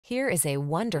Here is a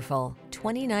wonderful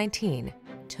 2019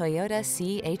 Toyota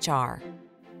CHR.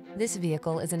 This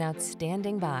vehicle is an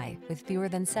outstanding buy with fewer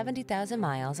than 70,000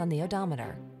 miles on the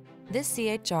odometer. This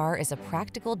CHR is a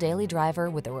practical daily driver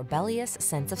with a rebellious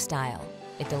sense of style.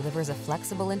 It delivers a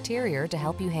flexible interior to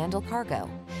help you handle cargo,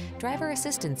 driver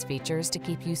assistance features to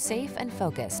keep you safe and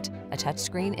focused, a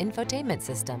touchscreen infotainment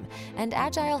system, and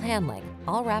agile handling,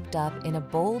 all wrapped up in a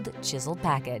bold, chiseled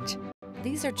package.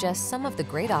 These are just some of the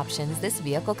great options this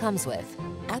vehicle comes with: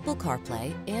 Apple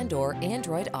CarPlay and/or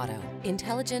Android Auto,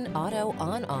 intelligent auto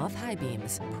on-off high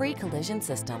beams, pre-collision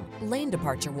system, lane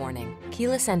departure warning,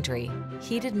 keyless entry,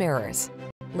 heated mirrors,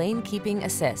 lane keeping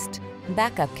assist,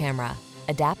 backup camera,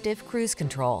 adaptive cruise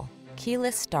control,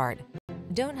 keyless start.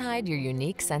 Don't hide your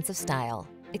unique sense of style.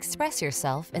 Express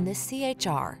yourself in this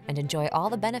CHR and enjoy all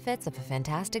the benefits of a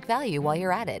fantastic value while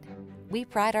you're at it. We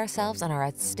pride ourselves on our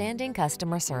outstanding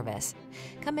customer service.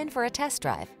 Come in for a test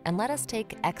drive and let us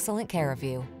take excellent care of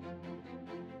you.